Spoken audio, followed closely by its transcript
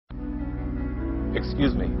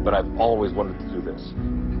Excuse me, but I've always wanted to do this.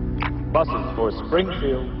 Buses for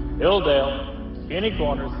Springfield, Hilldale, Guinea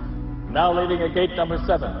Corners, now leaving at gate number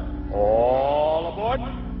 7. All aboard.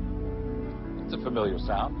 It's a familiar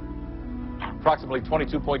sound. Approximately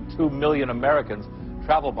 22.2 million Americans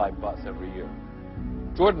travel by bus every year.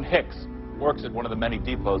 Jordan Hicks works at one of the many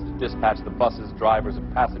depots that dispatch the buses, drivers,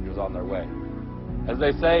 and passengers on their way. As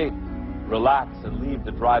they say, relax and leave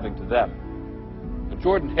the driving to them. But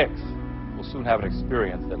Jordan Hicks will soon have an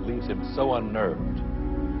experience that leaves him so unnerved,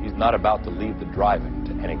 he's not about to leave the driving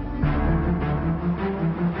to anyone.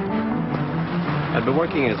 I've been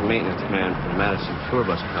working as a maintenance man for the Madison Tour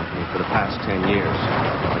Bus Company for the past 10 years.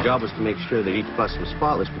 My job was to make sure that each bus was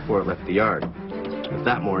spotless before it left the yard. But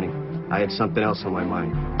that morning, I had something else on my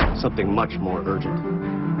mind. Something much more urgent.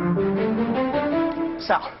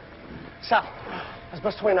 Sal, has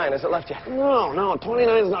bus 29, has it left yet? No,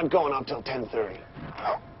 29 is not going up till 10:30.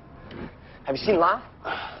 Have you seen Lyle?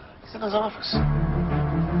 He's in his office.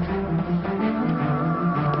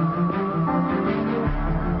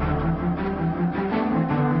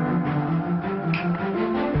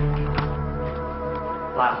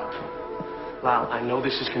 Lyle, I know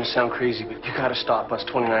this is going to sound crazy, but you got to stop bus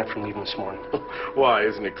 29 from leaving this morning. Why?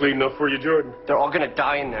 Isn't it clean enough for you, Jordan? They're all going to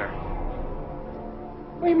die in there.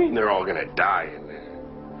 What do you mean they're all going to die in there?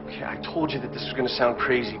 Okay, I told you that this was going to sound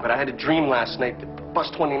crazy, but I had a dream last night that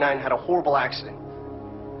bus 29 had a horrible accident.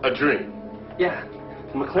 A dream? Yeah,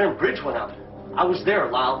 the McLaren Bridge went out. I was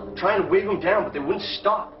there, Lyle, trying to wave them down, but they wouldn't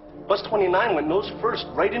stop. Bus 29 went nose first,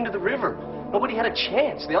 right into the river. Nobody had a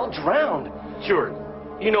chance. They all drowned. Jordan,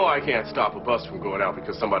 you know I can't stop a bus from going out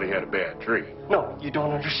because somebody had a bad dream. No, you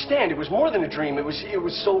don't understand. It was more than a dream. It was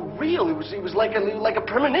so real. It was like a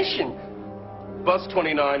premonition. Bus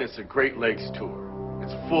 29 is a Great Lakes tour.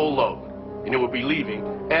 It's full load, and it will be leaving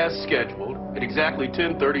as scheduled at exactly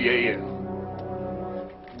 10:30 a.m.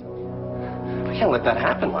 I can't let that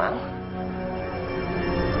happen, Lyle.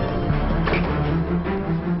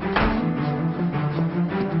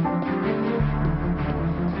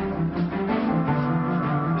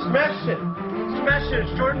 Mr. Masterson,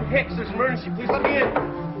 it's Jordan Hicks. There's an emergency. Please let me in.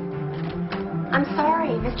 I'm sorry.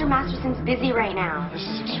 Mr. Masterson's busy right now. This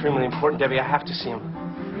is extremely important, Debbie. I have to see him.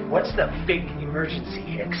 What's the big emergency,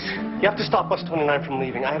 Hicks? You have to stop bus 29 from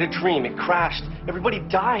leaving. I had a dream. It crashed. Everybody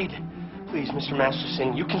died. Please, Mr.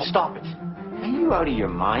 Masterson, you can stop it. Are you out of your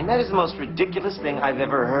mind? That is the most ridiculous thing I've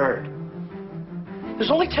ever heard.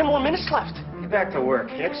 There's only 10 more minutes left. Get back to work,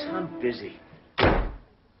 Hicks. I'm busy.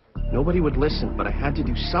 Nobody would listen, but I had to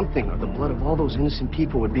do something, or the blood of all those innocent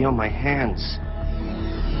people would be on my hands.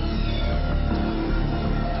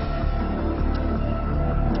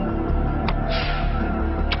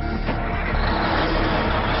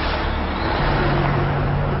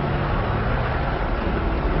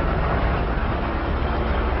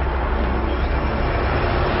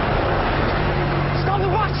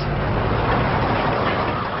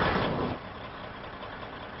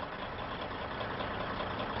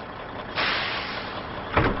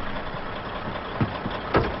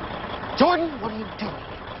 Jordan, what are you doing?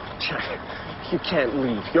 You can't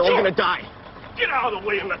leave. You're all gonna die. Get out of the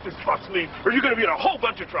way and let this bus leave, or you're going to be in a whole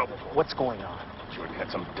bunch of trouble. What's going on? Jordan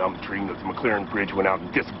had some dumb dream that the McLaren Bridge went out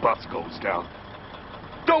and this bus goes down.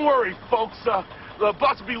 Don't worry, folks. The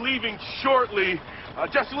bus will be leaving shortly.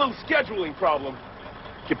 Just a little scheduling problem.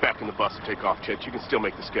 Get back in the bus and take off, Chet. You can still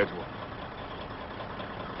make the schedule.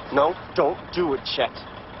 No, don't do it, Chet.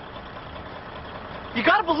 You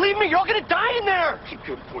gotta believe me. You're all gonna die in there. Keep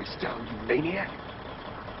your voice down, you maniac.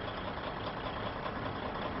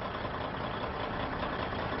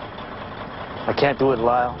 I can't do it,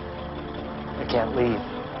 Lyle. I can't leave.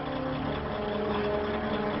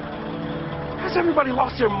 Has everybody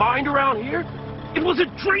lost their mind around here? It was a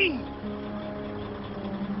dream.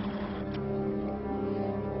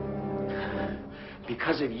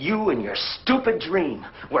 Because of you and your stupid dream,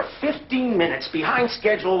 we're 15 minutes behind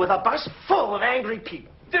schedule with a bus full of angry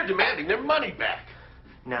people. They're demanding their money back.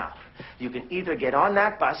 Now, you can either get on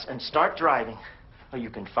that bus and start driving, or you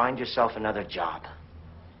can find yourself another job.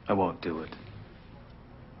 I won't do it.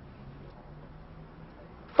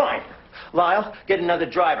 Fine. Lyle, get another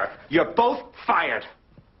driver. You're both fired.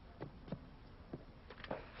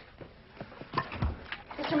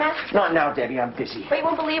 Mr. Masterson. Not now, Debbie. I'm busy. But you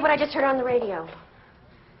won't believe what I just heard on the radio.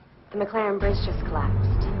 The McLaren Bridge just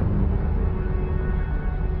collapsed.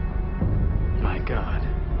 My God.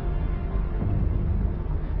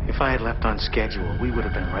 If I had left on schedule, we would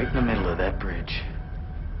have been right in the middle of that bridge.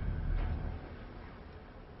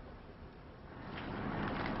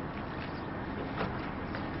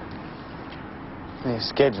 They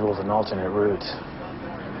scheduled an alternate route.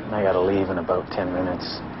 and I gotta leave in about 10 minutes.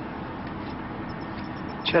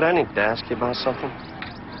 Chet, I need to ask you about something.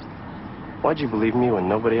 Why'd you believe me when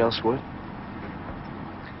nobody else would?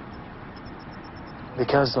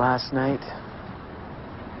 Because last night,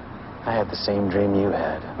 I had the same dream you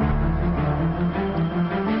had.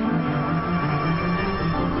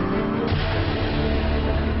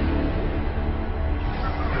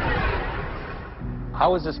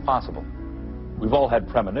 How is this possible? We've all had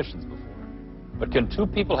premonitions before. But can two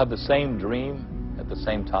people have the same dream at the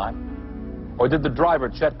same time? Or did the driver,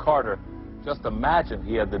 Chet Carter, just imagine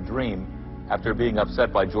he had the dream after being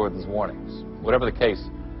upset by Jordan's warnings? Whatever the case,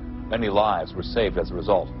 many lives were saved as a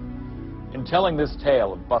result. In telling this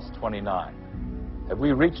tale of Bus 29, have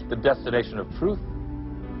we reached the destination of truth?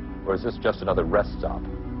 Or is this just another rest stop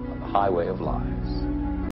on the highway of lies?